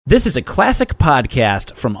This is a classic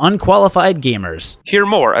podcast from Unqualified Gamers. Hear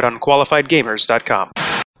more at unqualifiedgamers.com.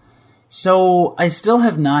 So, I still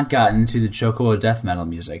have not gotten to the Chocobo death metal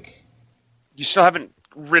music. You still haven't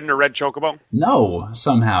ridden a red chocobo? No,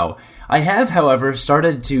 somehow. I have, however,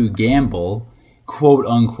 started to gamble, quote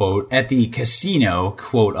unquote, at the casino,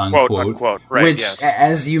 quote unquote, Quote unquote, right, which, yes.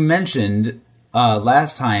 as you mentioned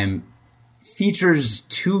last time, features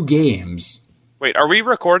 2 games. Wait, are we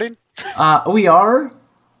recording? We are?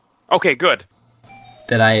 Okay, good.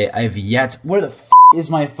 That I've yet... Where the is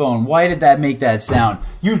my phone? Why did that make that sound?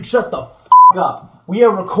 You shut the up. We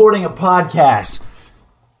are recording a podcast.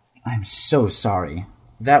 I'm so sorry.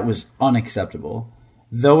 That was unacceptable.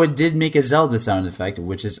 Though it did make a Zelda sound effect,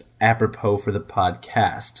 which is apropos for the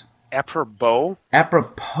podcast. Apropos?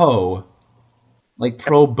 Apropos. Like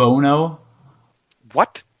pro bono?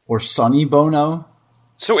 What? Or Sonny Bono?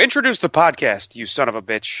 So introduce the podcast, you son of a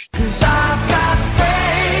bitch.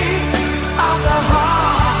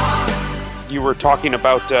 You were talking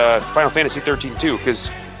about Final Fantasy 13 too, because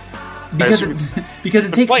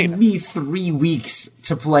it takes me 3 weeks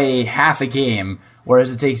to play half a game,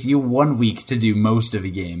 whereas it takes you 1 week to do most of a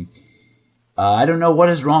game. I don't know what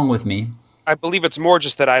is wrong with me. I believe it's more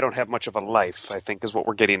just that I don't have much of a life, I think, is what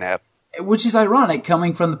we're getting at. Which is ironic,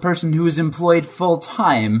 coming from the person who is employed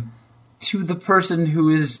full-time to the person who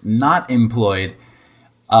is not employed.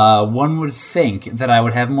 One would think that I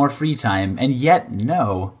would have more free time, and yet,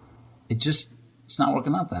 no. It's not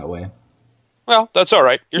working out that way. Well, that's all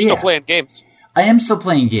right. You're still playing games. I am still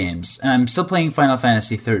playing games, and I'm still playing Final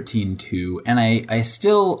Fantasy 13 too, and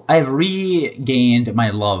I've regained my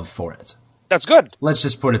love for it. That's good. Let's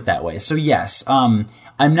just put it that way. So yes, I'm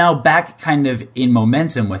now back kind of in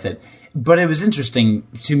momentum with it, but it was interesting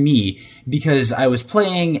to me because I was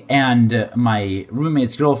playing and my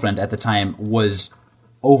roommate's girlfriend at the time was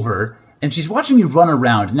over, and she's watching me run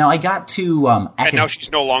around. Now I got to... and now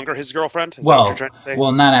she's no longer his girlfriend? Is that what you're trying to say?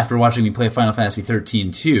 Well, not after watching me play Final Fantasy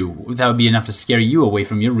 13 too. That would be enough to scare you away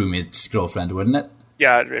from your roommate's girlfriend, wouldn't it?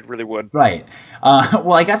 Yeah, it really would. Right.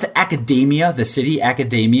 Well, I got to Academia, the city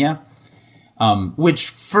Academia, which,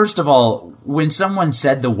 first of all, when someone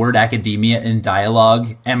said the word Academia in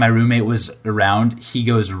dialogue and my roommate was around, he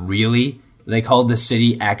goes, "Really? They called the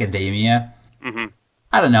city Academia?" Mm-hmm.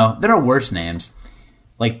 I don't know. There are worse names.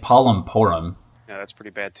 Like Polumporum. Yeah, that's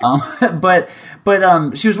pretty bad too. But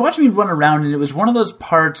she was watching me run around, and it was one of those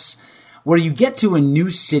parts where you get to a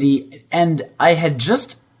new city, and I had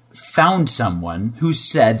just found someone who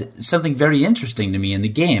said something very interesting to me in the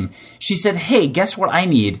game. She said, "Hey, guess what I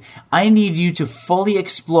need? I need you to fully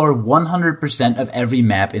explore 100% of every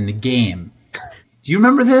map in the game." Do you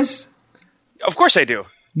remember this? Of course I do.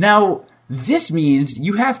 Now, this means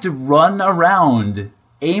you have to run around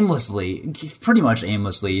aimlessly, pretty much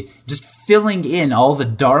aimlessly, just filling in all the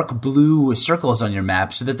dark blue circles on your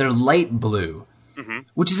map so that they're light blue,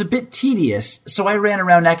 which is a bit tedious. So I ran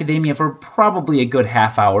around Academia for probably a good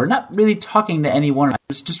half hour, not really talking to anyone. I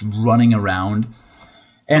was just running around.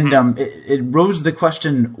 And it rose the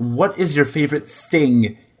question, what is your favorite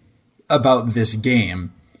thing about this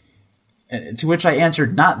game? To which I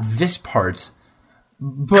answered, not this part.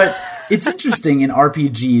 But it's interesting in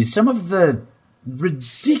RPGs, some of the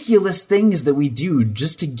ridiculous things that we do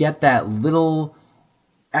just to get that little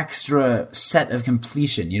extra set of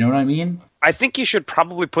completion. You know what I mean? I think you should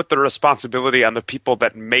probably put the responsibility on the people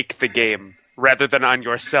that make the game rather than on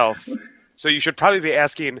yourself. So you should probably be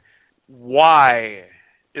asking, why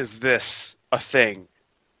is this a thing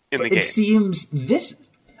in the game? It seems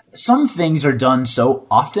some things are done so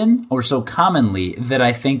often or so commonly that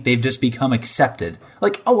I think they've just become accepted.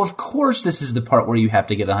 Like, oh, of course this is the part where you have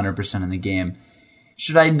to get 100% in the game.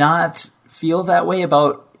 Should I not feel that way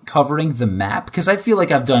about covering the map? Because I feel like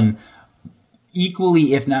I've done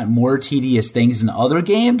equally, if not more, tedious things in other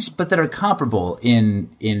games, but that are comparable in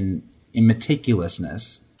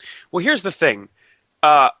meticulousness. Well, here's the thing.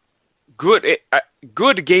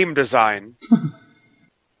 Good game design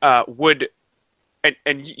would...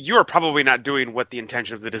 And you're probably not doing what the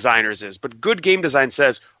intention of the designers is, but good game design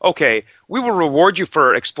says, okay, we will reward you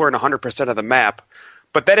for exploring 100% of the map,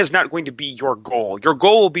 but that is not going to be your goal. Your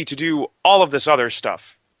goal will be to do all of this other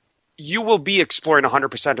stuff. You will be exploring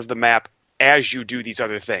 100% of the map as you do these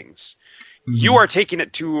other things. Mm-hmm. You are taking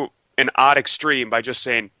it to an odd extreme by just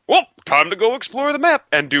saying, well, time to go explore the map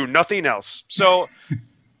and do nothing else. So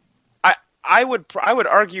I would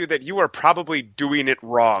argue that you are probably doing it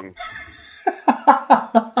wrong.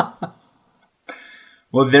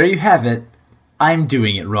 Well, there you have it. I'm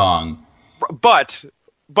doing it wrong. But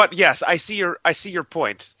yes, I see your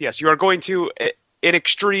point. Yes, you are going to an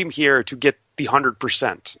extreme here to get the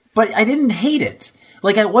 100%. But I didn't hate it.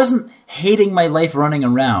 Like, I wasn't hating my life running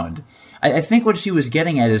around. I think what she was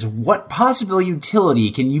getting at is, what possible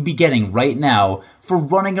utility can you be getting right now for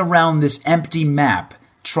running around this empty map,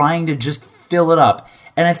 trying to just fill it up?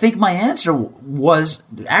 And I think my answer was,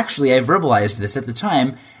 actually, I verbalized this at the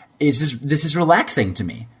time, this is relaxing to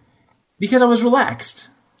me. Because I was relaxed.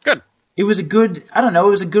 Good. It was a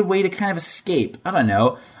good way to kind of escape. I don't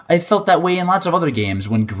know. I felt that way in lots of other games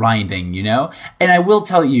when grinding, you know? And I will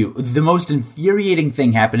tell you, the most infuriating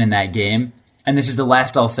thing happened in that game, and this is the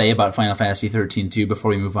last I'll say about Final Fantasy 13-2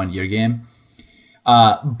 before we move on to your game.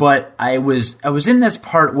 But I was in this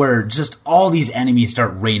part where just all these enemies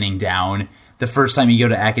start raining down the first time you go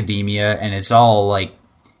to Academia, and it's all like,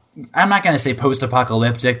 I'm not going to say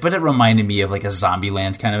post-apocalyptic, but it reminded me of like a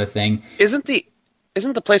Zombieland kind of a thing. Isn't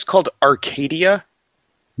the place called Arcadia?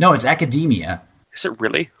 No, it's Academia. Is it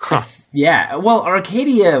really? Huh. Yeah, well,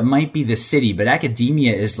 Arcadia might be the city, but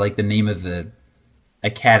Academia is like the name of the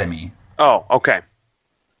academy. Oh, okay.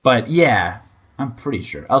 But yeah, I'm pretty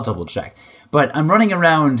sure. I'll double check. But I'm running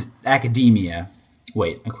around Academia.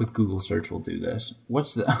 Wait, a quick Google search will do this.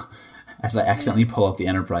 What's the... As I accidentally pull up the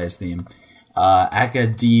Enterprise theme.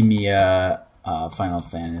 Academia... Final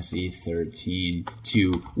Fantasy 13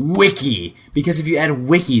 to Wiki. Because if you add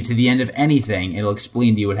Wiki to the end of anything, it'll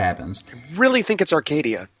explain to you what happens. I really think it's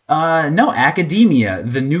Arcadia. No, Academia,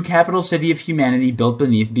 the new capital city of humanity built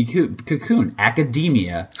beneath Cocoon.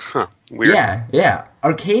 Academia. Huh, weird. Yeah.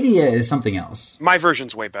 Arcadia is something else. My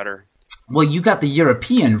version's way better. Well, you got the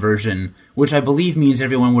European version, which I believe means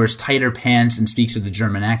everyone wears tighter pants and speaks with a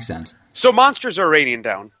German accent. So monsters are raining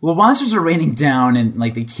down. Well, monsters are raining down, and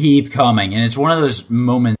like they keep coming, and it's one of those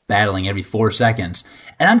moments battling every 4 seconds.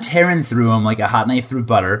 And I'm tearing through them like a hot knife through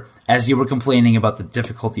butter, as you were complaining about the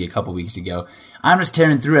difficulty a couple weeks ago. I'm just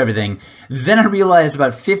tearing through everything. Then I realized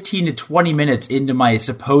about 15 to 20 minutes into my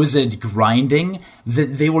supposed grinding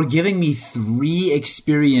that they were giving me 3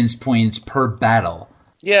 experience points per battle.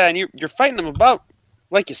 Yeah, and you're fighting them about,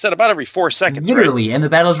 like you said, about every 4 seconds. Literally, right? And the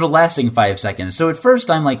battles were lasting 5 seconds. So at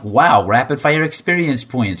first I'm like, wow, rapid fire experience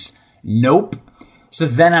points. Nope. So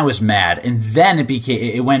then I was mad, and then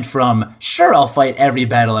it went from, sure, I'll fight every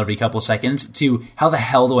battle every couple seconds, to how the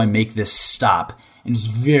hell do I make this stop? And it's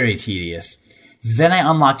very tedious. Then I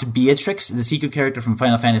unlocked Beatrix, the secret character from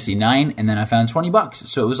Final Fantasy IX, and then I found $20,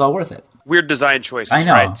 so it was all worth it. Weird design choices, I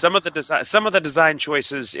know. Right? Some of the design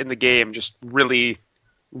choices in the game just really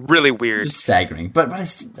weird. Just staggering, but I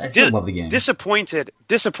still love the game. Disappointed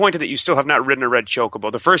that you still have not ridden a red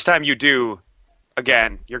chocobo. The first time you do,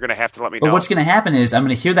 again, you're going to have to let me know. But what's going to happen is I'm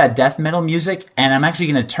going to hear that death metal music, and I'm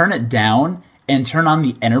actually going to turn it down and turn on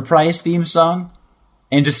the Enterprise theme song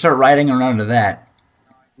and just start riding around to that.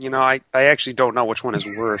 You know, I actually don't know which one is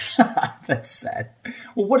worse. That's sad.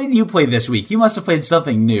 Well, what did you play this week? You must have played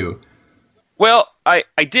something new. Well, I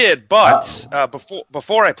did, but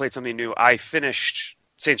before I played something new, I finished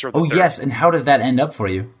Saints Row the Third. Oh, yes, and how did that end up for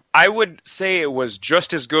you? I would say it was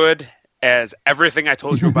just as good as everything I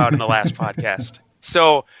told you about in the last podcast.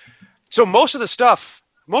 So most of the stuff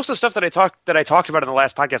that I talked about in the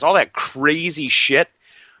last podcast, all that crazy shit,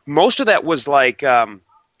 most of that was like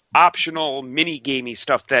optional mini-gamey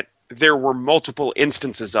stuff that there were multiple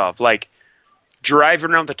instances of, like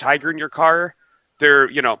driving around the Tiger in your car.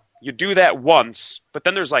 You do that once, but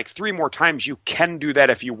then there's like 3 more times you can do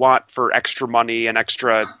that if you want for extra money and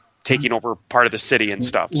extra taking over part of the city and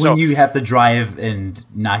stuff. When you have to drive and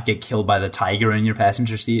not get killed by the tiger in your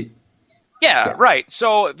passenger seat? Yeah, right.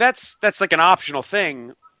 So that's like an optional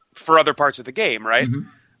thing for other parts of the game, right?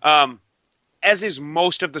 Mm-hmm. As is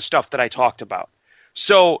most of the stuff that I talked about.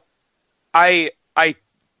 So I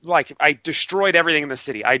destroyed everything in the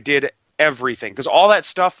city. I did everything because all that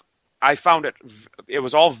stuff, I found it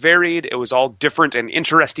was all varied. It was all different and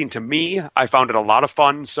interesting to me. I found it a lot of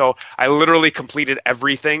fun. So I literally completed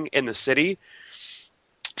everything in the city.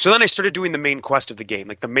 So then I started doing the main quest of the game,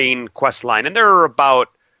 like the main quest line. And there are about,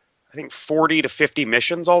 I think, 40 to 50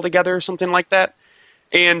 missions altogether, something like that.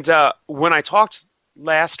 And when I talked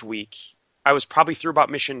last week, I was probably through about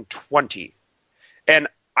mission 20. And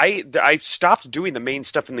I stopped doing the main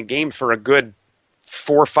stuff in the game for a good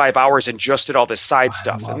 4 or 5 hours and just did all this side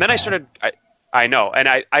stuff. And then I know, and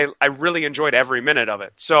I really enjoyed every minute of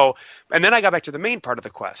it. So, and then I got back to the main part of the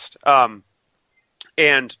quest,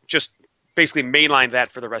 and just basically mainlined that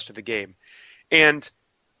for the rest of the game. And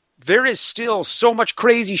there is still so much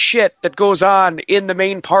crazy shit that goes on in the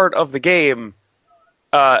main part of the game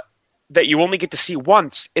that you only get to see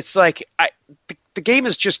once. It's like the game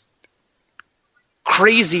is just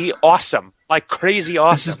crazy awesome. Like crazy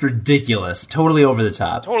awesome. It's just ridiculous. Totally over the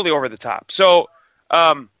top. Totally over the top. So,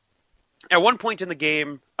 at one point in the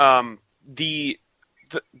game,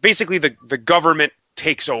 basically the government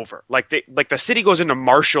takes over. Like the city goes into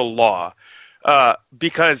martial law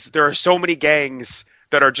because there are so many gangs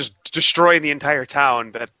that are just destroying the entire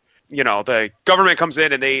town that, you know, the government comes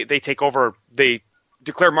in and they take over. They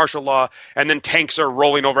declare martial law, and then tanks are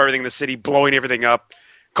rolling over everything in the city, blowing everything up,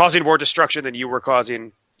 causing more destruction than you were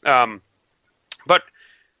causing. But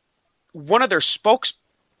one of their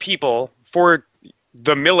spokespeople for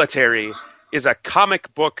the military is a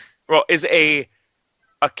comic book, well, is a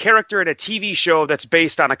character in a TV show that's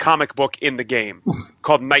based on a comic book in the game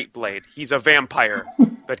called Nightblade. He's a vampire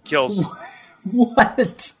that kills. What?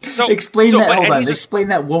 Explain that. Hold on. Explain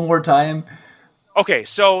that one more time. Okay,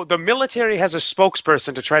 so the military has a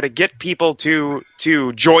spokesperson to try to get people to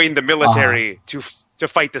join the military to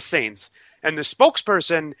fight the Saints, and the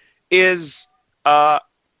spokesperson is a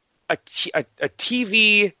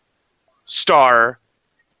TV star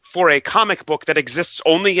for a comic book that exists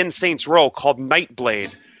only in Saints Row called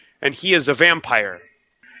Nightblade, and he is a vampire.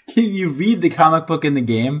 Can you read the comic book in the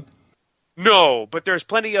game? No, but there's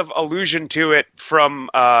plenty of allusion to it from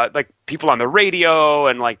like people on the radio,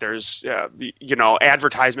 and like there's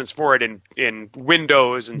advertisements for it in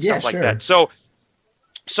Windows and stuff like that. So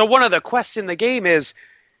one of the quests in the game is,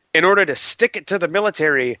 in order to stick it to the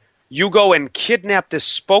military, you go and kidnap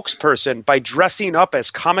this spokesperson by dressing up as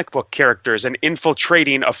comic book characters and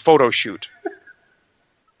infiltrating a photo shoot.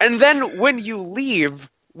 And then when you leave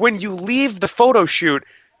the photo shoot,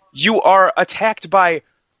 you are attacked by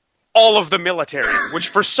all of the military, which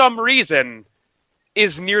for some reason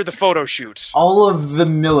is near the photo shoot. All of the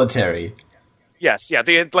military? Yes, yeah.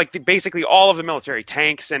 Basically all of the military,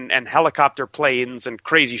 tanks and helicopter planes and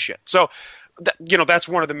crazy shit. So, that's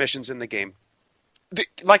one of the missions in the game.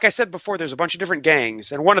 Like I said before, there's a bunch of different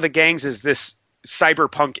gangs, and one of the gangs is this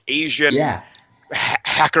cyberpunk Asian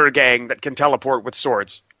hacker gang that can teleport with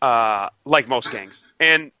swords, like most gangs.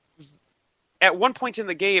 And at one point in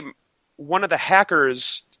the game, one of the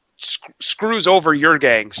hackers screws over your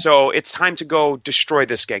gang, so it's time to go destroy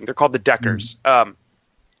this gang. They're called the Deckers.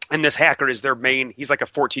 And this hacker is their main. He's like a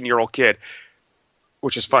 14-year-old kid,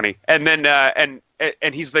 which is funny. And then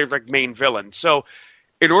and he's their like main villain. So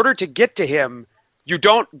in order to get to him, you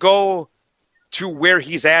don't go to where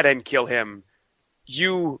he's at and kill him.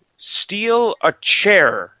 You steal a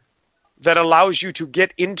chair that allows you to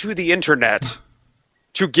get into the internet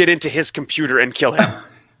to get into his computer and kill him.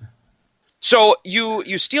 So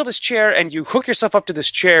you steal this chair and you hook yourself up to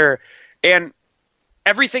this chair, and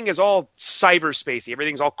everything is all cyberspacey.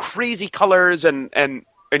 Everything's all crazy colors, and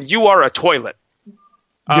you are a toilet.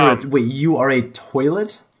 Wait, you are a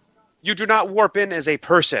toilet? You do not warp in as a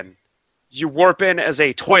person. You warp in as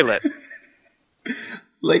a toilet.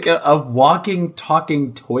 Like a walking,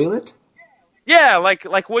 talking toilet? Yeah,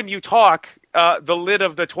 like when you talk, the lid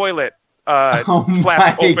of the toilet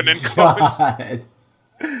flaps open and closes.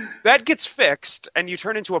 That gets fixed, and you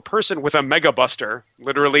turn into a person with a Mega Buster.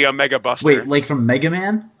 Literally a Mega Buster. Wait, like from Mega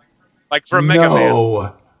Man? Like from Mega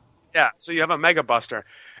Man. Yeah, so you have a Mega Buster.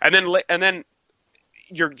 And then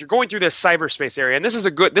you're going through this cyberspace area, and this is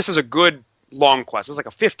a good long quest. It's like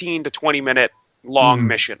a 15 to 20 minute long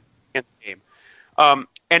mission in the game.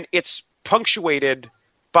 And it's punctuated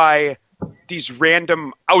by these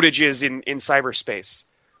random outages in cyberspace.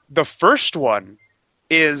 The first one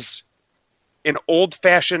is an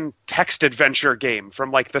old-fashioned text adventure game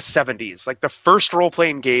from like the 70s, like the first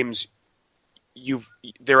role-playing games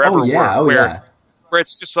there ever were, where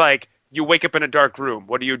it's just like you wake up in a dark room.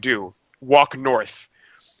 What do? Walk north.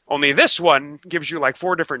 Only this one gives you like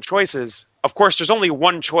 4 different choices. Of course, there's only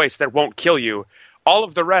one choice that won't kill you. All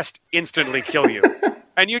of the rest instantly kill you,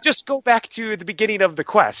 and you just go back to the beginning of the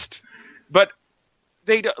quest. But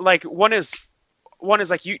they like one is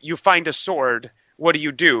like you find a sword. What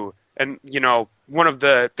do? And, one of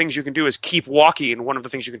the things you can do is keep walking. One of the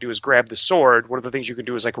things you can do is grab the sword. One of the things you can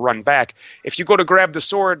do is, like, run back. If you go to grab the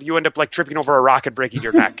sword, you end up, like, tripping over a rock and breaking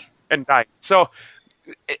your neck and dying. So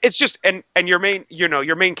it's just – and your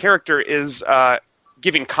main character is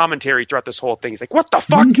giving commentary throughout this whole thing. He's like, what the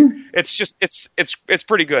fuck? It's just – it's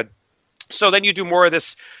pretty good. So then you do more of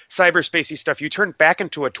this cyberspacey stuff. You turn back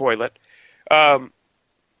into a toilet.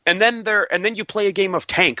 And then you play a game of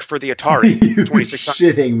Tank for the Atari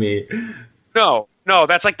 2600. Shitting me. No,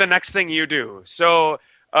 that's like the next thing you do. So,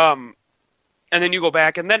 and then you go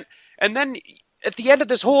back, and then at the end of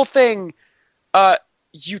this whole thing,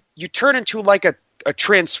 you turn into like a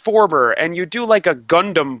transformer, and you do like a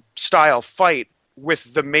Gundam style fight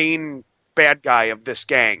with the main bad guy of this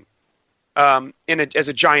gang, as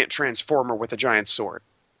a giant transformer with a giant sword,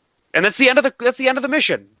 and that's the end of the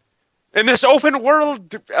mission. in this open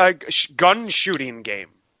world gun shooting game.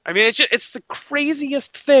 I mean, it's the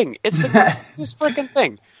craziest thing. It's the craziest freaking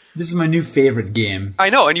thing. This is my new favorite game. I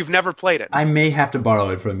know, and you've never played it. I may have to borrow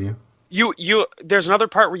it from you. There's another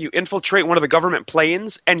part where you infiltrate one of the government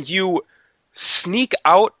planes and you sneak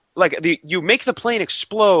out, you make the plane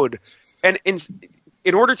explode, and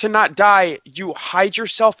in order to not die, you hide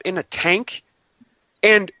yourself in a tank,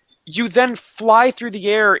 and you then fly through the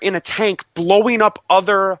air in a tank, blowing up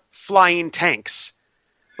other flying tanks.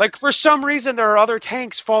 Like, for some reason, there are other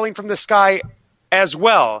tanks falling from the sky as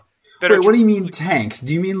well. Wait, what do you mean tanks?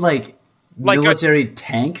 Do you mean like military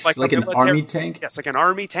tanks? Like an army tank? Yes, like an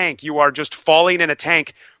army tank. You are just falling in a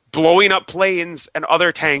tank, blowing up planes and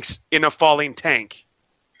other tanks in a falling tank.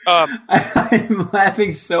 I'm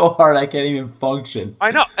laughing so hard I can't even function. I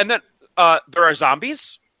know. And then there are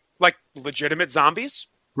zombies, like legitimate zombies.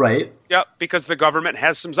 Right. Yeah, because the government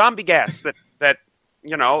has some zombie gas that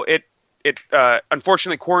it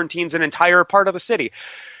unfortunately quarantines an entire part of the city.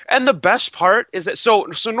 And the best part is that so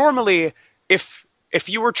normally if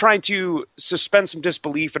you were trying to suspend some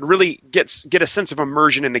disbelief and really get a sense of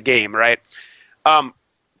immersion in the game, right?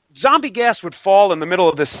 Zombie gas would fall in the middle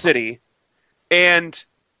of this city, and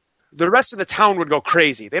the rest of the town would go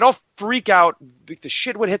crazy. They'd all freak out. The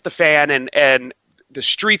shit would hit the fan, and the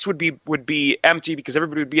streets would be empty because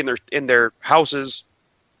everybody would be in their houses.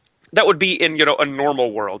 That would be in a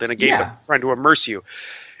normal world, in a game that's trying to immerse you.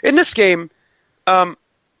 In this game,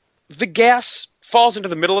 the gas falls into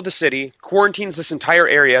the middle of the city, quarantines this entire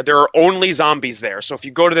area. There are only zombies there. So if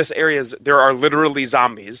you go to this area, there are literally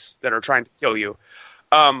zombies that are trying to kill you.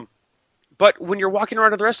 But when you're walking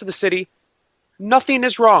around to the rest of the city, nothing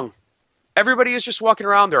is wrong. Everybody is just walking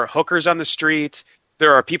around. There are hookers on the street.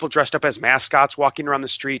 There are people dressed up as mascots walking around the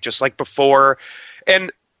street just like before.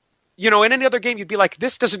 And, in any other game, you'd be like,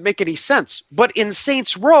 this doesn't make any sense. But in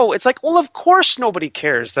Saints Row, it's like, well, of course nobody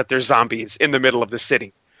cares that there's zombies in the middle of the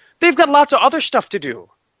city. They've got lots of other stuff to do,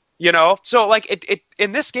 So, like, it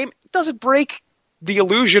in this game, it doesn't break the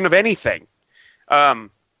illusion of anything. And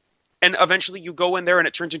eventually you go in there and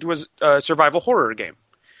it turns into a survival horror game.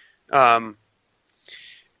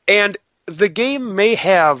 And the game may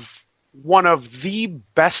have one of the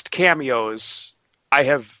best cameos I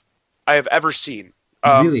have ever seen.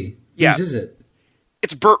 Really? Yeah. Whose is it?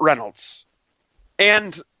 It's Burt Reynolds.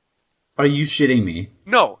 And are you shitting me?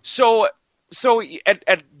 No. So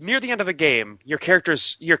at near the end of the game, your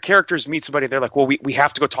characters meet somebody. They're like, well, we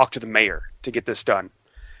have to go talk to the mayor to get this done.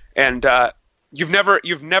 And you've never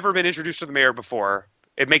been introduced to the mayor before.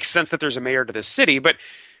 It makes sense that there's a mayor to this city, but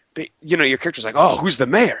your character's like, oh, who's the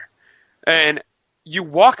mayor? And you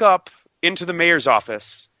walk up into the mayor's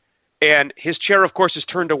office, and his chair, of course, is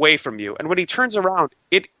turned away from you. And when he turns around,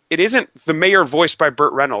 it isn't the mayor voiced by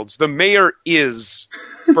Burt Reynolds. The mayor is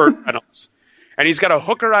Burt Reynolds. And he's got a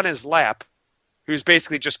hooker on his lap who's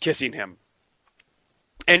basically just kissing him.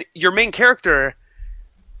 And your main character,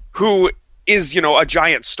 who is, a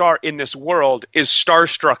giant star in this world, is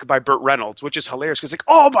starstruck by Burt Reynolds, which is hilarious because, like,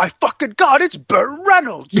 oh my fucking God, it's Burt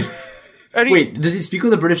Reynolds. Wait, does he speak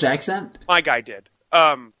with a British accent? My guy did.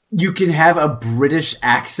 You can have a British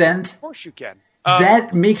accent? Of course you can.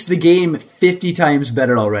 That makes the game 50 times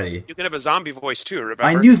better already. You can have a zombie voice too, remember?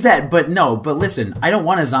 I knew that, but listen, I don't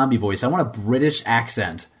want a zombie voice. I want a British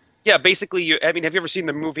accent. Yeah, basically, have you ever seen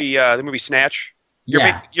the movie Snatch?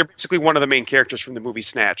 You're basically one of the main characters from the movie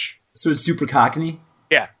Snatch. So it's super Cockney?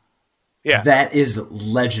 Yeah. Yeah. That is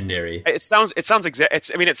legendary. It sounds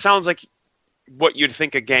like what you'd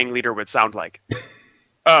think a gang leader would sound like.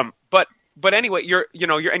 But anyway, your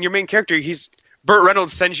main character, Burt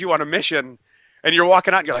Reynolds sends you on a mission, and you're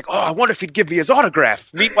walking out and you're like, oh, I wonder if he'd give me his autograph.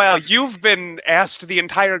 Meanwhile, you've been asked the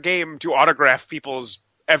entire game to autograph people's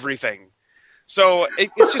everything. So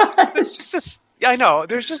it's just this. I know.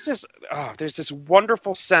 There's just this. There's this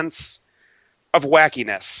wonderful sense of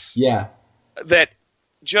wackiness. Yeah. That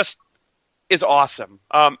just is awesome.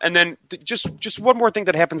 And then just one more thing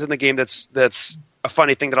that happens in the game that's a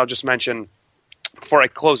funny thing that I'll just mention before I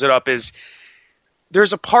close it up is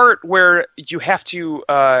there's a part where you have to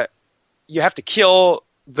kill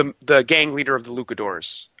the gang leader of the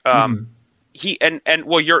Lucadors.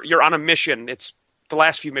 You're on a mission. It's the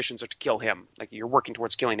last few missions are to kill him. Like, you're working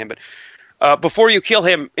towards killing him, but before you kill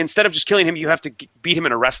him, instead of just killing him, you have to beat him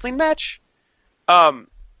in a wrestling match.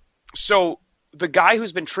 So the guy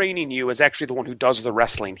who's been training you is actually the one who does the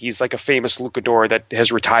wrestling. He's like a famous Lucador that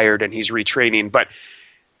has retired and he's retraining. But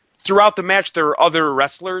throughout the match, there are other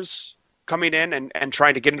wrestlers coming in and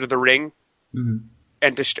trying to get into the ring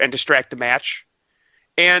and distract the match.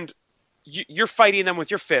 And you're fighting them with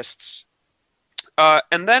your fists.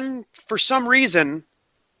 And then, for some reason,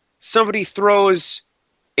 somebody throws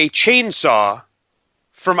a chainsaw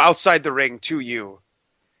from outside the ring to you.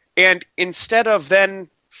 And instead of then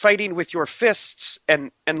fighting with your fists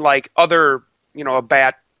and like other, a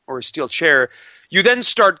bat or a steel chair, you then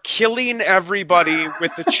start killing everybody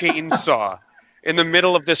with the chainsaw in the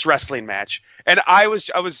middle of this wrestling match. And I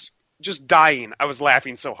was just dying. I was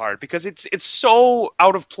laughing so hard because it's so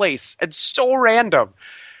out of place and so random.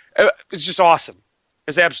 It's just awesome.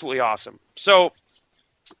 It's absolutely awesome. So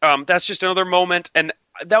that's just another moment, and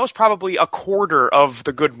that was probably a quarter of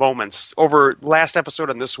the good moments over last episode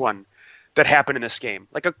and this one that happened in this game.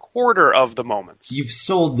 Like a quarter of the moments. You've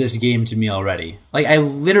sold this game to me already. Like, I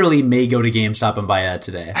literally may go to GameStop and buy that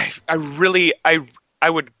today. I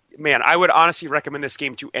would honestly recommend this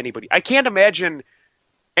game to anybody. I can't imagine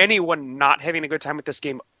anyone not having a good time with this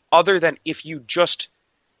game other than if you just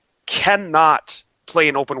cannot play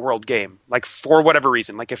an open world game, like for whatever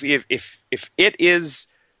reason. Like if it is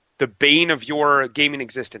the bane of your gaming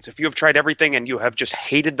existence, if you have tried everything and you have just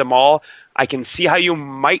hated them all, I can see how you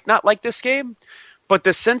might not like this game. But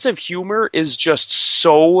the sense of humor is just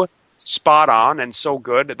so spot on and so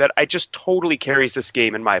good that it just totally carries this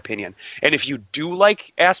game, in my opinion. And if you do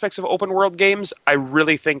like aspects of open world games, I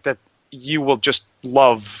really think that you will just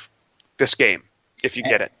love this game if you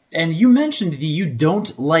get it. And you mentioned that you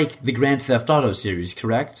don't like the Grand Theft Auto series,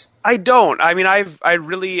 correct? I don't. I mean, I've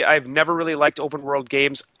never really liked open world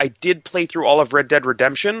games. I did play through all of Red Dead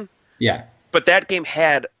Redemption. Yeah. But that game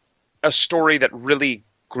had a story that really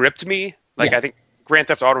gripped me. Like, yeah. I think Grand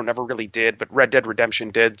Theft Auto never really did, but Red Dead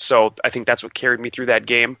Redemption did. So I think that's what carried me through that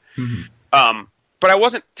game. Mm-hmm. But I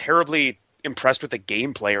wasn't terribly impressed with the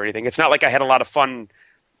gameplay or anything. It's not like I had a lot of fun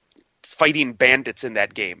fighting bandits in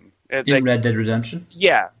that game. Red Dead Redemption?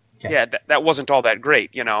 Yeah. Okay. Yeah, that wasn't all that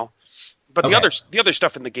great, But the other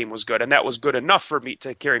stuff in the game was good, and that was good enough for me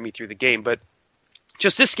to carry me through the game. But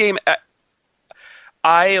just this game,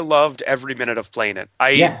 I loved every minute of playing it.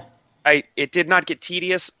 It did not get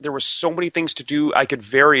tedious. There were so many things to do. I could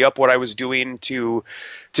vary up what I was doing to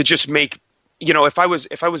just make, if I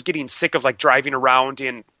was getting sick of like driving around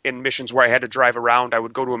in missions where I had to drive around, I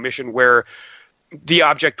would go to a mission where the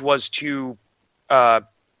object was to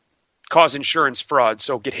cause insurance fraud,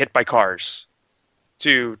 so get hit by cars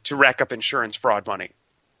to rack up insurance fraud money.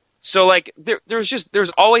 So like there's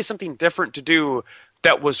always something different to do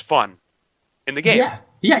that was fun in the game.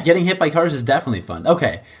 Yeah, getting hit by cars is definitely fun.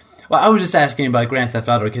 Okay. Well, I was just asking about Grand Theft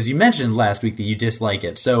Auto because you mentioned last week that you dislike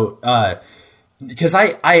it. So because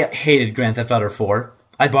I hated Grand Theft Auto 4.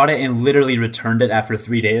 I bought it and literally returned it after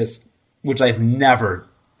 3 days, which I've never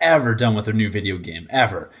ever done with a new video game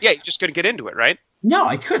ever. Yeah, you just couldn't get into it, right? No,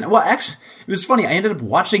 I couldn't. Well, actually, it was funny. I ended up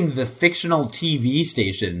watching the fictional TV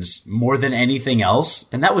stations more than anything else,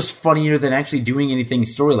 and that was funnier than actually doing anything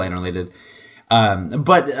storyline related.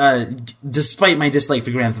 But despite my dislike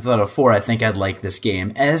for Grand Theft Auto 4, I think I'd like this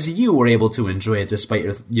game, as you were able to enjoy it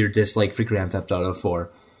despite your dislike for Grand Theft Auto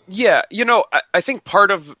 4. Yeah, I think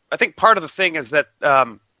part of the thing is that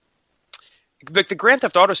the Grand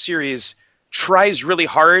Theft Auto series tries really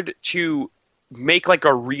hard to make like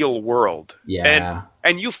a real world. Yeah.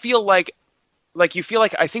 And you feel like I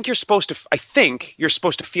think you're supposed to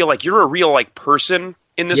feel like you're a real like person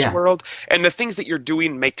in this world, and the things that you're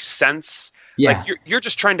doing make sense. Yeah. Like you're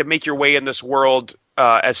just trying to make your way in this world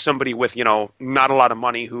as somebody with, not a lot of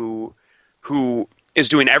money who is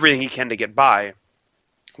doing everything he can to get by.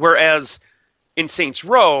 Whereas in Saints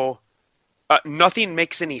Row, nothing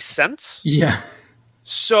makes any sense. Yeah.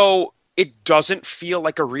 So it doesn't feel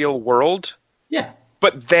like a real world. Yeah.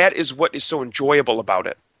 But that is what is so enjoyable about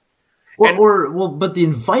it. But the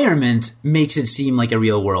environment makes it seem like a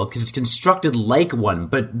real world because it's constructed like one,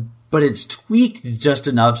 but it's tweaked just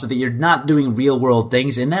enough so that you're not doing real world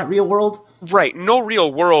things in that real world. Right. No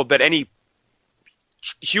real world that any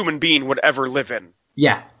human being would ever live in.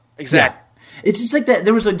 Yeah. Exactly. Yeah. It's just like that.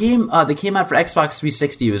 There was a game that came out for Xbox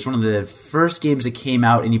 360. It was one of the first games that came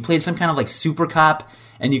out, and you played some kind of like Super Cop,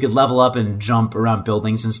 and you could level up and jump around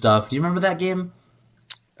buildings and stuff. Do you remember that game?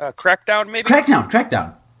 Crackdown, maybe?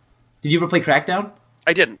 Crackdown. Did you ever play Crackdown?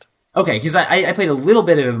 I didn't. Okay, because I played a little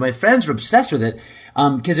bit of it. My friends were obsessed with it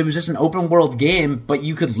because it was just an open world game, but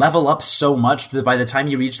you could level up so much that by the time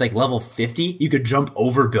you reached like level 50, you could jump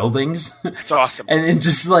over buildings. That's awesome. and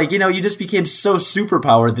just like, you just became so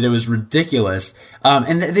superpowered that it was ridiculous.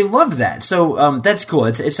 And they loved that. So that's cool.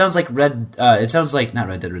 It sounds like not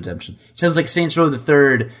Red Dead Redemption. It sounds like Saints Row the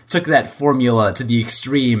Third took that formula to the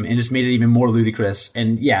extreme and just made it even more ludicrous.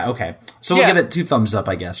 And yeah, okay. So we'll give it 2 thumbs up,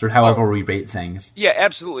 I guess, or however we rate things. Yeah,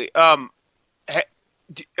 absolutely.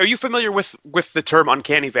 Are you familiar with the term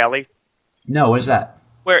Uncanny Valley? No, what is that?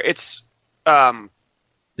 Where it's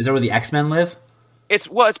is Is that where the X-Men live? It's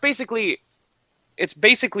basically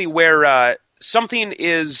where something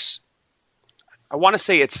is. I want to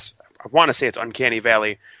say it's Uncanny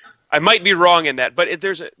Valley. I might be wrong in that, but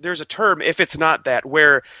there's a term, if it's not that,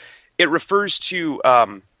 where it refers to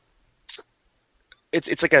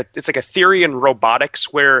it's like a theory in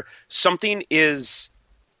robotics where something is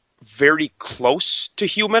very close to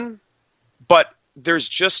human, but there's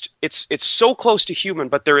just it's so close to human,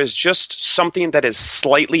 but there is just something that is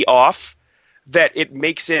slightly off that it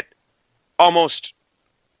makes it almost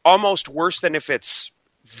worse than if it's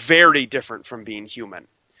very different from being human.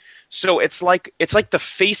 So it's like the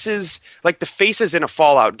faces in a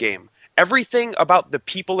Fallout game. Everything about the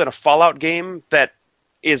people in a Fallout game that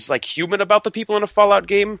is like human about the people in a Fallout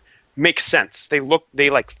game makes sense. They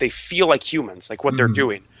feel like humans, like what they're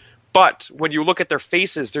doing. But when you look at their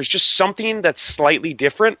faces, there's just something that's slightly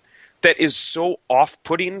different that is so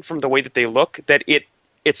off-putting from the way that they look that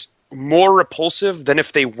it's more repulsive than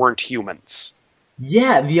if they weren't humans.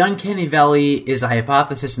 Yeah, the Uncanny Valley is a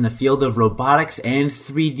hypothesis in the field of robotics and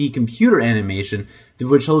 3D computer animation,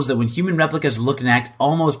 which holds that when human replicas look and act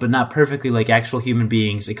almost but not perfectly like actual human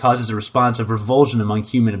beings, it causes a response of revulsion among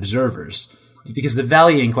human observers. Because the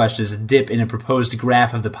valley in question is a dip in a proposed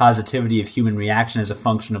graph of the positivity of human reaction as a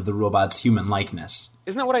function of the robot's human likeness.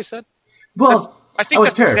 Isn't that what I said? Well, I think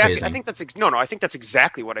that's exactly. I think that's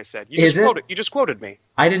exactly what I said. You just quoted me.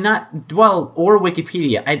 I did not. Well, or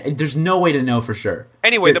Wikipedia. There's no way to know for sure.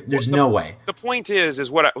 Anyway, there's no way. The point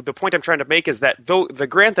the point I'm trying to make is that though the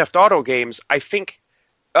Grand Theft Auto games, I think,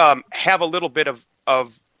 have a little bit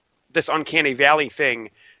of this Uncanny Valley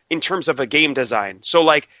thing in terms of a game design. So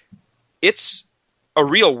like, it's a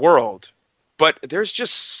real world, but there's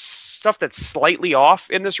just stuff that's slightly off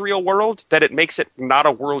in this real world that it makes it not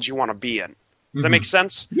a world you want to be in. Does that make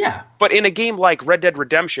sense? Yeah. But in a game like Red Dead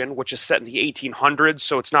Redemption, which is set in the 1800s,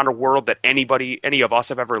 so it's not a world that any of us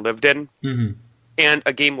have ever lived in, and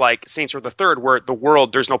a game like Saints Row the Third, where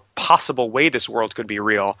there's no possible way this world could be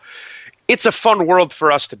real, it's a fun world for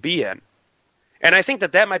us to be in. And I think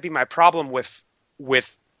that might be my problem with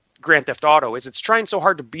Grand Theft Auto, is it's trying so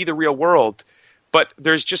hard to be the real world, but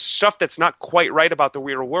there's just stuff that's not quite right about the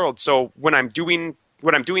real world. So when I'm doing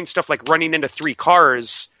stuff like running into 3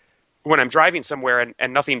 cars when I'm driving somewhere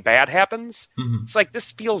and nothing bad happens, it's like,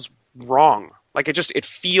 this feels wrong. Like it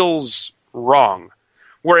feels wrong.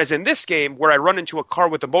 Whereas in this game, where I run into a car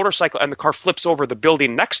with a motorcycle and the car flips over the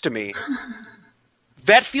building next to me,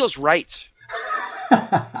 that feels right.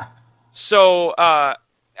 So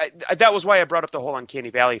that was why I brought up the whole Uncanny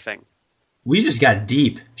Valley thing. We just got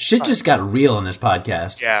deep. Shit just got real in this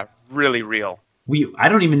podcast. Yeah, really real. I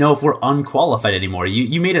don't even know if we're unqualified anymore.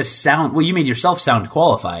 You made us sound... Well, you made yourself sound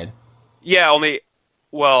qualified. Yeah,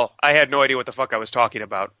 I had no idea what the fuck I was talking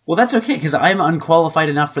about. Well, that's okay, because I'm unqualified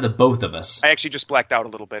enough for the both of us. I actually just blacked out a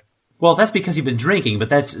little bit. Well, that's because you've been drinking, but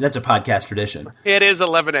that's a podcast tradition. It is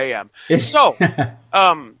 11 a.m. So,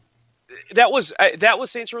 that was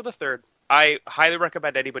Saints Row the Third. I highly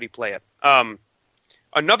recommend anybody play it.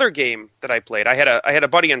 Another game that I played, I had a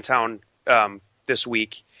buddy in town this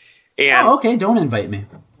week, and okay, don't invite me.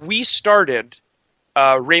 We started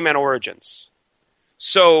Rayman Origins.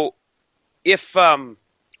 So, if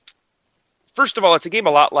first of all, it's a game a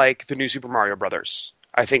lot like the new Super Mario Brothers.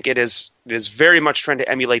 I think it is very much trying to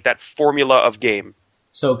emulate that formula of game.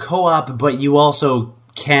 So co-op, but you also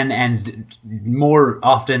can, and more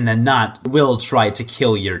often than not, will try to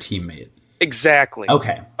kill your teammate. Exactly.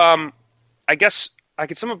 Okay. I guess I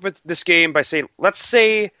could sum up with this game by saying, let's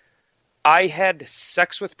say I had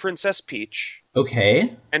sex with Princess Peach.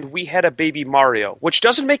 Okay. And we had a baby Mario, which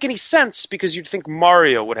doesn't make any sense because you'd think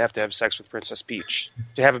Mario would have to have sex with Princess Peach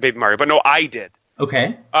to have a baby Mario. But no, I did.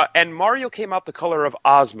 Okay. And Mario came out the color of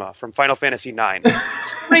Ozma from Final Fantasy IX.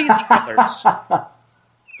 Crazy colors.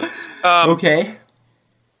 Okay.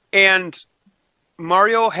 And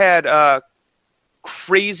Mario had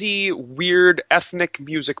crazy, weird, ethnic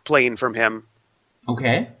music playing from him.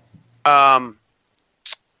 Okay.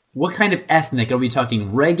 What kind of ethnic? Are we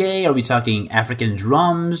talking reggae? Are we talking African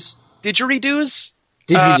drums? Didgeridoos?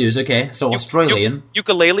 Didgeridoos, okay. So Australian.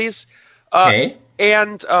 Ukuleles. Okay.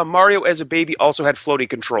 And Mario as a baby also had floaty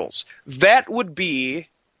controls. That would be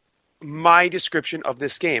my description of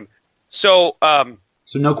this game. So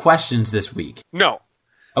no questions this week? No.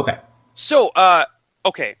 Okay. So,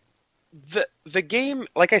 okay. The game,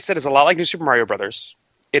 like I said, is a lot like New Super Mario Brothers.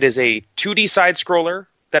 It is a 2D side-scroller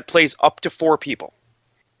that plays up to 4 people.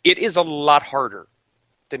 It is a lot harder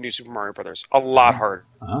than New Super Mario Brothers. A lot harder.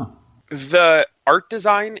 Oh. The art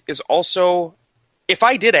design is also... If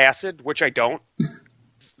I did acid, which I don't,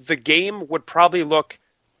 the game would probably look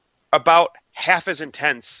about half as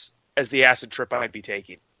intense as the acid trip I'd be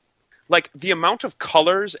taking. Like, the amount of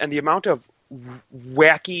colors and the amount of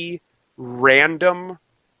wacky, random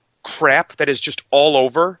crap that is just all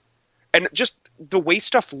over, and just the way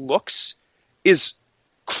stuff looks is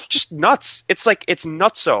just nuts. It's like, it's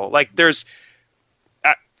nutso. Like, there's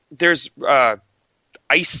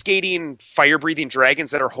ice skating, fire breathing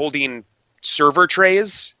dragons that are holding server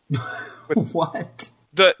trays. What?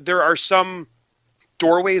 There are some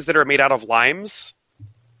doorways that are made out of limes,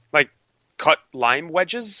 like cut lime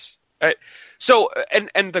wedges. So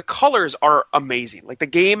the colors are amazing. Like, the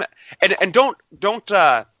game, and don't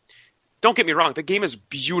get me wrong, the game is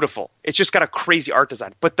beautiful. It's just got a crazy art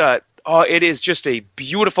design, but it is just a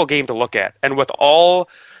beautiful game to look at. And with all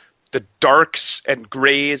the darks and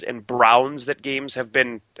grays and browns that games have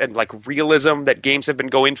been, and like realism that games have been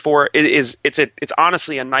going for, it's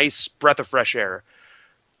honestly a nice breath of fresh air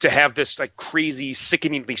to have this like crazy,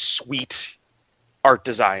 sickeningly sweet art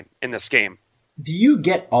design in this game. Do you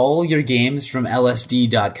get all your games from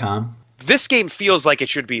LSD.com? This game feels like it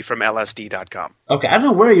should be from LSD.com. Okay, I don't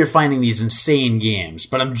know where you're finding these insane games,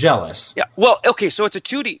 but I'm jealous. Yeah, well, okay, so it's a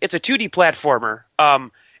 2D platformer,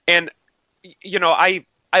 and you know, I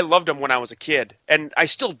loved them when I was a kid, and I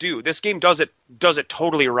still do. This game does it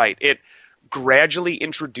totally right. It gradually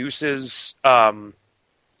introduces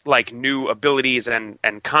like new abilities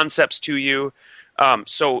and concepts to you,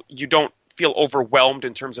 so you don't feel overwhelmed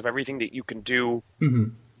in terms of everything that you can do.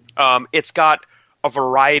 Mm-hmm. It's got a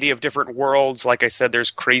variety of different worlds. Like I said,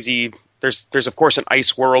 there's of course an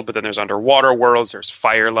ice world, but then there's underwater worlds, there's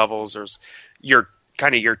fire levels, there's your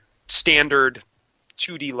standard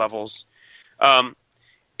 2D levels.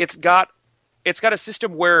 It's got a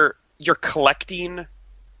system where you're collecting,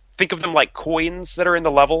 think of them like coins that are in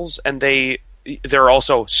the levels, and there are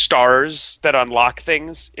also stars that unlock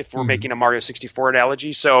things, if we're making a Mario 64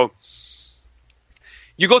 analogy. So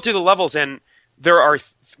you go through the levels, and there are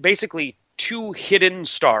basically 2 hidden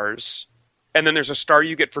stars, and then there's a star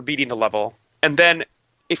you get for beating the level. And then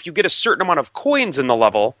if you get a certain amount of coins in the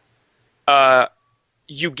level,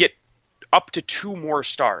 you get up to 2 more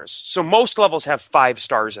stars. So most levels have 5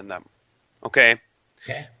 stars in them. Okay?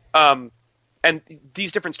 Okay. And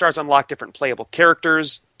these different stars unlock different playable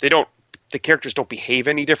characters. The characters don't behave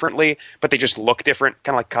any differently, but they just look different,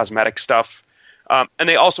 kind of like cosmetic stuff. And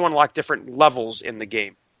they also unlock different levels in the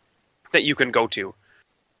game that you can go to.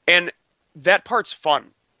 And that part's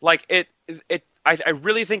fun. Like, I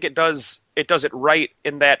really think it does it right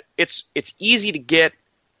in that it's easy to get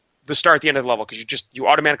the star at the end of the level, because you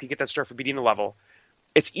automatically get that star for beating the level.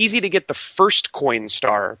 It's easy to get the first coin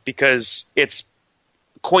star because it's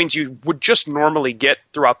coins you would just normally get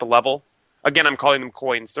throughout the level. Again, I'm calling them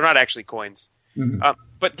coins. They're not actually coins. Mm-hmm.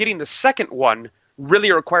 But getting the second one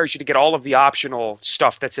really requires you to get all of the optional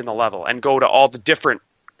stuff that's in the level and go to all the different,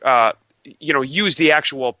 use the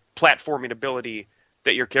actual platforming ability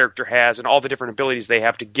that your character has and all the different abilities they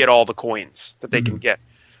have to get all the coins that they can get.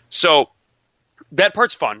 So that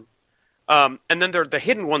part's fun. And then the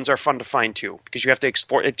hidden ones are fun to find too, because you have to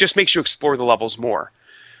explore. It just makes you explore the levels more.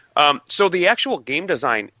 So the actual game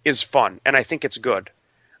design is fun, and I think it's good.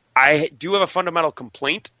 I do have a fundamental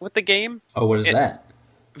complaint with the game. Oh, what is that?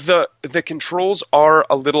 The controls are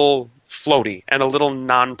a little floaty and a little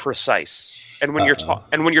non-precise. And when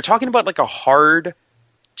you're talking about like a hard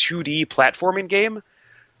 2D platforming game,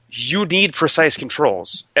 you need precise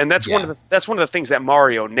controls. And that's one of the things that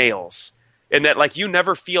Mario nails. And that, like, you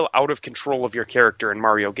never feel out of control of your character in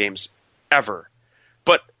Mario games ever.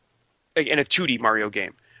 But in a 2D Mario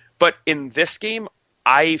game. But in this game,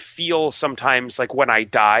 I feel sometimes like when I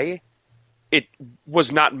die, it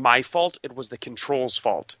was not my fault, it was the control's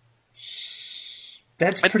fault.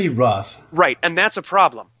 That's pretty rough. Right, and that's a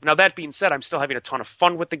problem. Now, that being said, I'm still having a ton of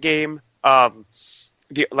fun with the game.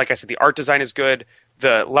 Like I said, the art design is good.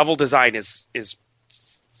 The level design is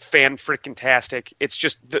fan-freaking-tastic. It's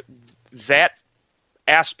just that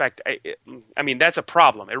aspect, I mean, that's a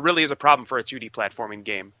problem. It really is a problem for a 2D platforming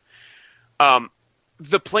game.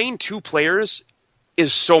 The playing 2 players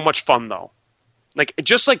is so much fun, though. Like,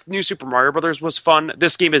 just like New Super Mario Brothers was fun,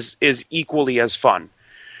 this game is equally as fun.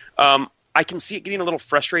 I can see it getting a little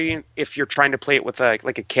frustrating if you're trying to play it with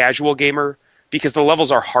a casual gamer, because the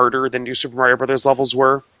levels are harder than New Super Mario Brothers levels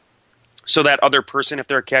were. So that other person, if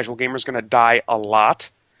they're a casual gamer, is going to die a lot.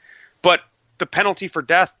 But the penalty for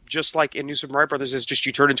death, just like in New Super Mario Brothers, is just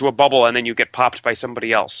you turn into a bubble and then you get popped by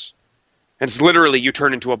somebody else. And it's literally you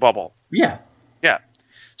turn into a bubble. Yeah. Yeah.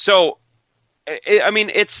 So, I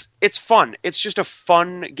mean, it's fun. It's just a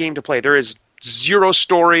fun game to play. There is zero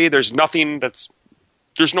story. There's nothing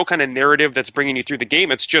there's no kind of narrative that's bringing you through the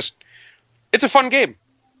game. It's a fun game.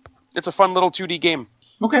 It's a fun little 2D game.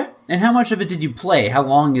 Okay. And how much of it did you play? How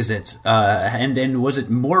long is it? And was it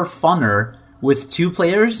more funner with 2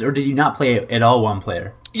 players, or did you not play at all one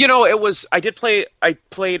player? You know, I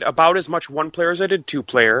played about as much 1 player as I did 2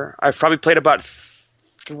 player. I've probably played about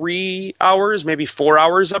 3 hours, maybe 4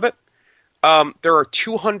 hours of it. There are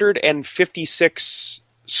 256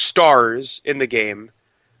 stars in the game.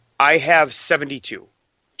 I have 72.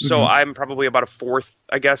 So I'm probably about a fourth,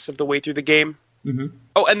 I guess, of the way through the game. Mm-hmm.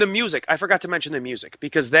 Oh, and the music. I forgot to mention the music,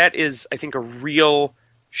 because that is, I think, a real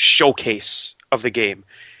showcase of the game.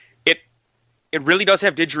 It really does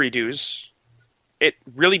have didgeridoos. It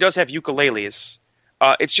really does have ukuleles.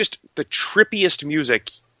 It's just the trippiest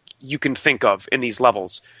music you can think of in these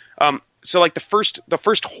levels. So like the first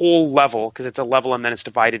whole level, because it's a level and then it's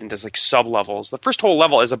divided into like sub-levels, the first whole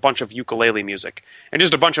level is a bunch of ukulele music. And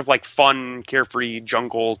just a bunch of like fun, carefree,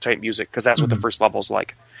 jungle-type music, because that's what the first level's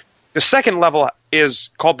like. The second level is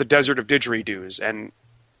called the Desert of Didgeridoos, and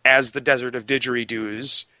as the Desert of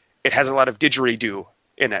Didgeridoos, it has a lot of didgeridoo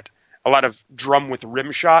in it. A lot of drum with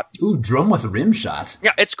rim shot. Ooh, drum with rim shot.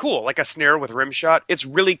 Yeah, it's cool. Like a snare with rim shot. It's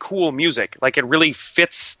really cool music. Like, it really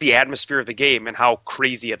fits the atmosphere of the game and how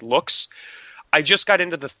crazy it looks. I just got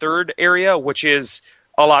into the third area, which is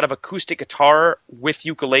a lot of acoustic guitar with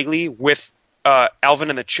ukulele with Alvin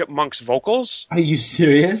and the Chipmunks vocals. Are you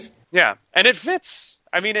serious? Yeah, and it fits.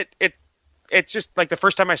 I mean, it's just like the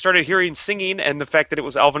first time I started hearing singing, and the fact that it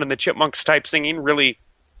was Alvin and the Chipmunks type singing really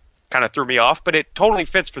kind of threw me off, but it totally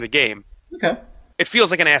fits for the game. Okay. It feels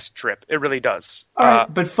like an acid trip. It really does. All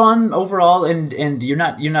right, but fun overall, and you're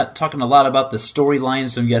not talking a lot about the storyline,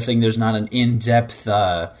 so I'm guessing there's not an in-depth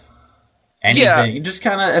anything. Yeah. Just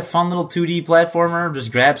kind of a fun little 2D platformer.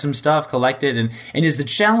 Just grab some stuff, collect it, and is the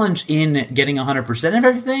challenge in getting 100% of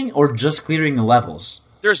everything, or just clearing the levels?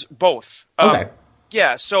 There's both. Okay.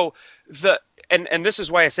 Yeah. So and this is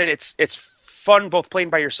why I said it's fun both playing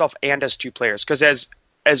by yourself and as 2 players, because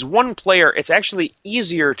as 1 player, it's actually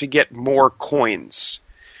easier to get more coins.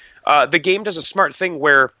 The game does a smart thing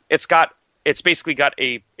where it's basically got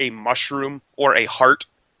a mushroom or a heart,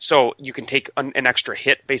 so you can take an extra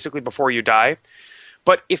hit basically before you die.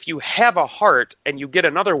 But if you have a heart and you get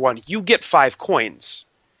another one, you get 5 coins.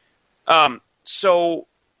 So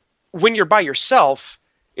when you're by yourself,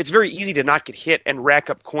 it's very easy to not get hit and rack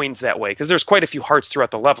up coins that way, because there's quite a few hearts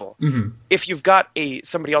throughout the level. Mm-hmm. If you've got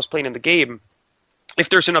somebody else playing in the game, if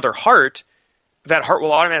there's another heart, that heart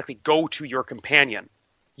will automatically go to your companion.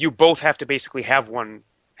 You both have to basically have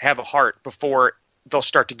a heart before they'll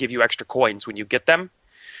start to give you extra coins when you get them.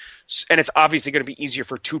 And it's obviously going to be easier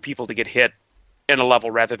for 2 people to get hit in a level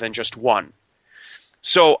rather than just 1.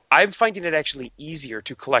 So I'm finding it actually easier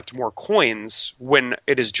to collect more coins when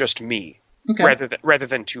it is just me. Okay. Rather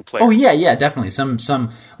than 2 players. Oh yeah, definitely. Some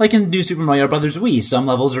like in New Super Mario Brothers Wii, some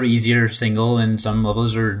levels are easier single, and some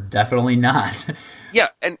levels are definitely not. Yeah,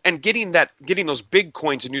 and getting those big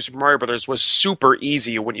coins in New Super Mario Brothers was super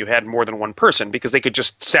easy when you had more than 1 person, because they could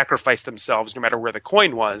just sacrifice themselves no matter where the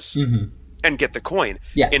coin was and get the coin.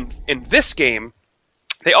 Yeah. In this game,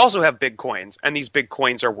 they also have big coins, and these big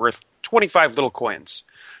coins are worth 25 little coins.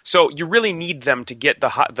 So you really need them to get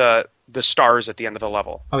the stars at the end of the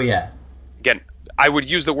level. Oh yeah. Again, I would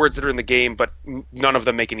use the words that are in the game, but none of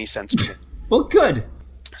them make any sense to me. Well, good.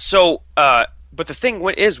 So, but the thing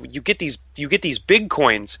is, you get these big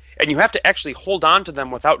coins, and you have to actually hold on to them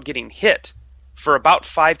without getting hit for about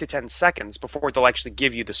 5 to 10 seconds before they'll actually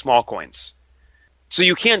give you the small coins. So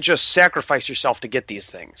you can't just sacrifice yourself to get these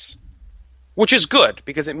things, which is good,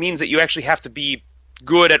 because it means that you actually have to be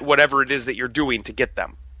good at whatever it is that you're doing to get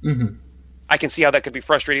them. Mm-hmm. I can see how that could be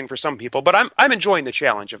frustrating for some people, but I'm enjoying the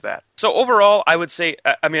challenge of that. So overall, I would say,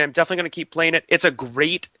 I'm definitely going to keep playing it. It's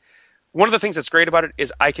one of the things that's great about it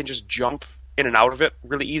is I can just jump in and out of it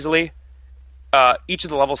really easily. Each of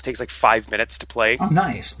the levels takes like 5 minutes to play. Oh,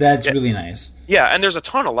 nice. That's really nice. Yeah, and there's a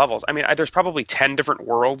ton of levels. There's probably 10 different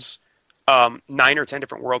worlds, 9 or 10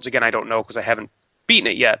 different worlds. Again, I don't know because I haven't beaten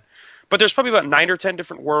it yet. But there's probably about 9 or 10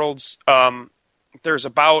 different worlds. There's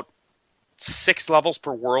about 6 levels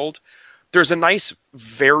per world. There's a nice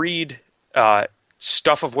varied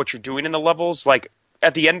stuff of what you're doing in the levels. Like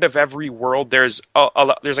at the end of every world, there's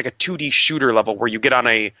like a 2D shooter level where you get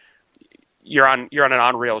you're on an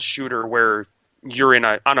on-rails shooter where you're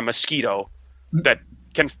on a mosquito that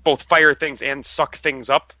can both fire things and suck things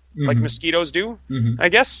up like mosquitoes do, I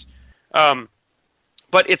guess.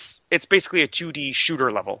 But it's basically a 2D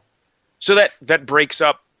shooter level, so that breaks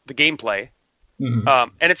up the gameplay,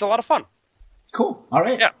 and it's a lot of fun. Cool. All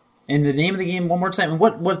right. Yeah. And the name of the game one more time. And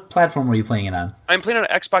what platform were you playing it on? I'm playing on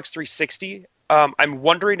an Xbox 360. I'm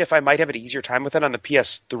wondering if I might have an easier time with it on the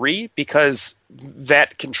PS3 because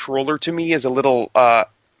that controller to me is a little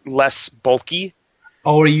less bulky.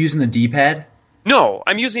 Oh, are you using the D-pad? No,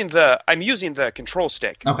 I'm using the control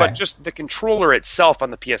stick, Okay. but just the controller itself on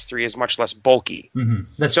the PS3 is much less bulky.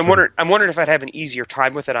 That's So true. I'm wondering if I'd have an easier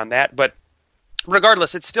time with it on that. But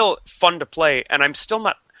regardless, it's still fun to play, and I'm still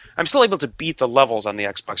able to beat the levels on the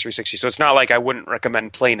Xbox 360. So it's not like I wouldn't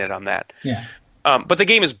recommend playing it on that. Yeah. But the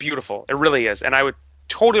game is beautiful. It really is, and I would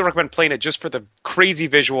totally recommend playing it just for the crazy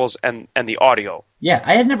visuals and the audio. Yeah,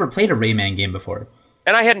 I had never played a Rayman game before.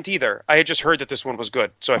 And I hadn't either. I had just heard that this one was good,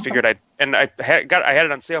 so I figured I had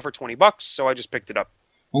it on sale for $20, so I just picked it up.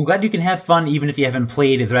 Well, I'm glad you can have fun even if you haven't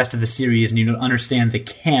played the rest of the series and you don't understand the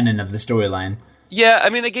canon of the storyline. Yeah, I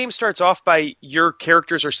mean, the game starts off by your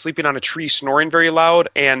characters are sleeping on a tree snoring very loud,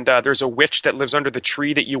 and there's a witch that lives under the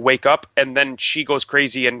tree that you wake up, and then she goes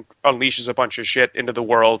crazy and unleashes a bunch of shit into the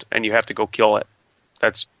world, and you have to go kill it.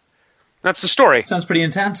 That's the story. Sounds pretty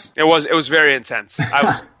intense. It was very intense.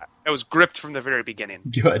 I was gripped from the very beginning.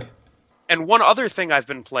 Good. And one other thing I've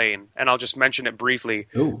been playing, and I'll just mention it briefly,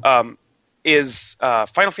 is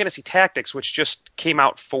Final Fantasy Tactics, which just came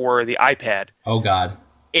out for the iPad. Oh, God.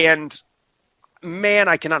 And man,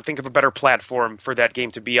 I cannot think of a better platform for that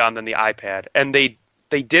game to be on than the iPad. And they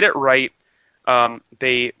did it right.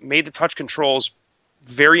 They made the touch controls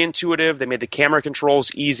very intuitive. They made the camera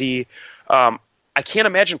controls easy. I can't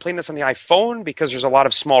imagine playing this on the iPhone because there's a lot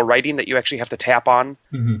of small writing that you actually have to tap on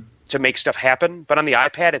to make stuff happen. But on the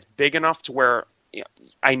iPad, it's big enough to where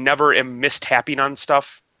I never am mistapping on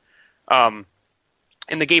stuff. And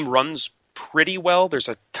the game runs pretty well. There's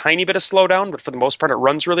a tiny bit of slowdown, but for the most part, it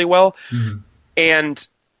runs really well. And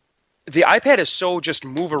the iPad is so just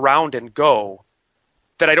move around and go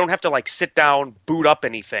that I don't have to like sit down, boot up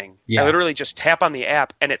anything. Yeah. I literally just tap on the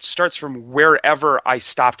app and it starts from wherever I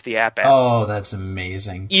stopped the app at. Oh, that's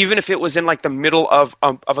amazing. Even if it was in like the middle of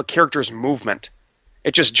a character's movement,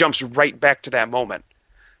 it just jumps right back to that moment.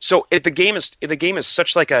 So the game is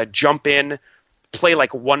such like a jump in, play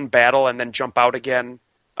like one battle and then jump out again.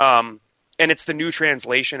 And it's the new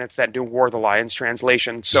translation. It's that new War of the Lions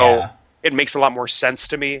translation. So Yeah. it makes a lot more sense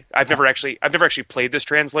to me. I've never actually played this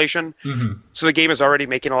translation, so the game is already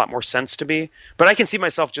making a lot more sense to me. But I can see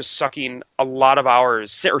myself just sucking a lot of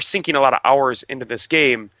hours or sinking a lot of hours into this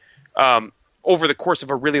game over the course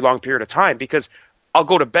of a really long period of time. Because I'll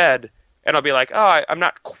go to bed and I'll be like, oh, I'm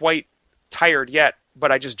not quite tired yet,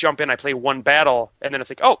 but I just jump in, I play one battle, and then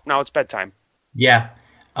it's like, oh, now it's bedtime. Yeah.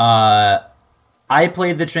 I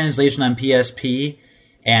played the translation on PSP,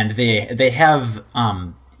 and they have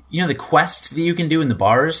the quests that you can do in the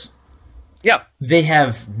bars. Yeah. They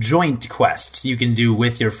have joint quests you can do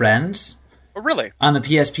with your friends. Oh, really? On the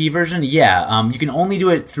PSP version, yeah. You can only do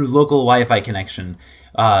it through local Wi-Fi connection.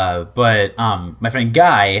 But my friend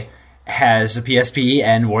Guy has a PSP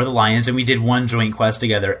and War of the Lions, and we did one joint quest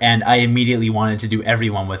together, and I immediately wanted to do every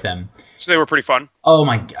one with him. So they were pretty fun. Oh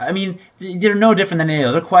my god. I mean, they're no different than any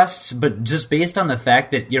other quests, but just based on the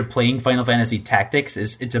fact that you're playing Final Fantasy Tactics,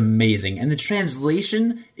 it's amazing. And the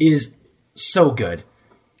translation is so good.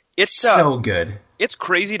 It's so good. It's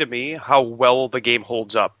crazy to me how well the game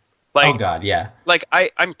holds up. Like, oh god, yeah. Like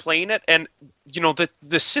I'm playing it, and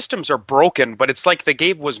the systems are broken, but it's like the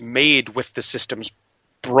game was made with the systems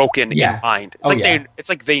broken in mind. It's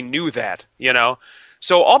like they knew that,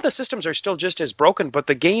 So all the systems are still just as broken, but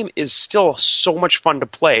the game is still so much fun to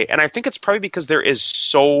play. And I think it's probably because there is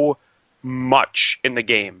so much in the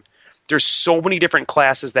game. There's so many different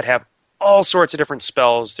classes that have all sorts of different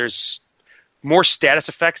spells. There's more status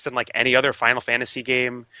effects than like any other Final Fantasy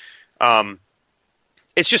game.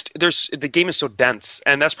 It's just the game is so dense,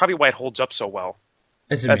 and that's probably why it holds up so well.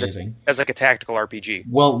 It's amazing. As like a tactical RPG.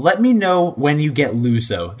 Well, let me know when you get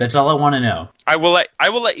Luso. That's all I want to know. I will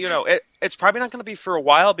let you know. It's probably not going to be for a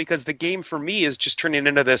while because the game for me is just turning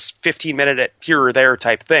into this 15-minute here or there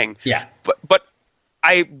type thing. Yeah. But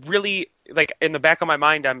I really like in the back of my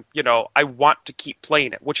mind I want to keep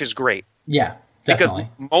playing it, which is great. Yeah, definitely.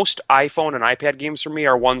 Because most iPhone and iPad games for me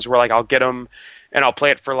are ones where like I'll get them and I'll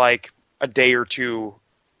play it for like a day or two,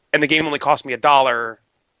 and the game only cost me $1,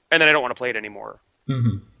 and then I don't want to play it anymore.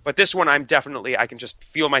 Mm-hmm. But this one, I can just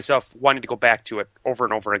feel myself wanting to go back to it over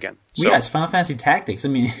and over again. So, well, yeah, it's Final Fantasy Tactics. I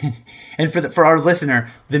mean, and for our listener,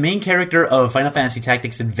 the main character of Final Fantasy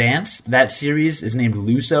Tactics Advance, that series, is named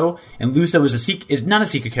Luso, and Luso is not a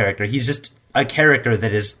secret character. He's just a character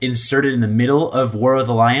that is inserted in the middle of War of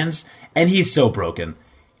the Lions, and he's so broken.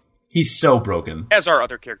 He's so broken. As are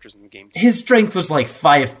other characters in the game. His strength was like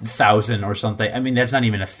 5,000 or something. I mean, that's not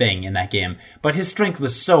even a thing in that game. But his strength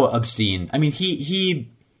was so obscene. I mean, he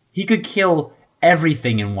could kill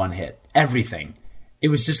everything in one hit. everything. It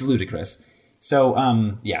was just ludicrous. So,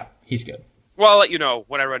 yeah, he's good. Well, I'll let you know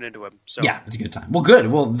when I run into him. So yeah, it's a good time. Well,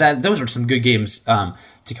 good. Well, those are some good games to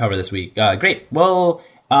cover this week. Great. Well,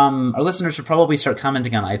 our listeners should probably start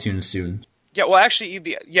commenting on iTunes soon. Yeah, well, actually,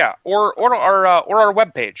 or our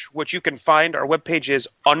webpage, which you can find. Our webpage is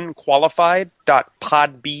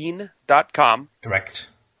unqualified.podbean.com. Correct.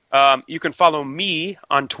 You can follow me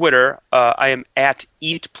on Twitter. I am at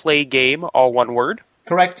EatPlayGame, all one word.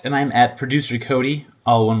 Correct, and I'm at Producer Cody,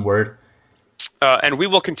 all one word. And we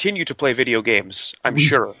will continue to play video games, I'm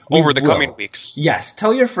sure, over the coming weeks. Yes,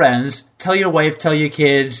 tell your friends, tell your wife, tell your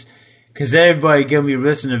kids, because everybody going to be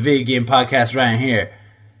listening to video game podcasts right here.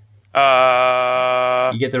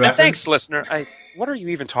 You get the reference? Thanks, listener. What are you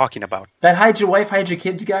even talking about? That hide your wife, hide your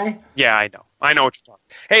kids guy? Yeah, I know. I know what you're talking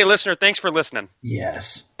about. Hey, listener, thanks for listening.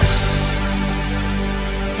 Yes.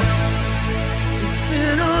 It's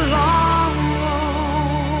been a long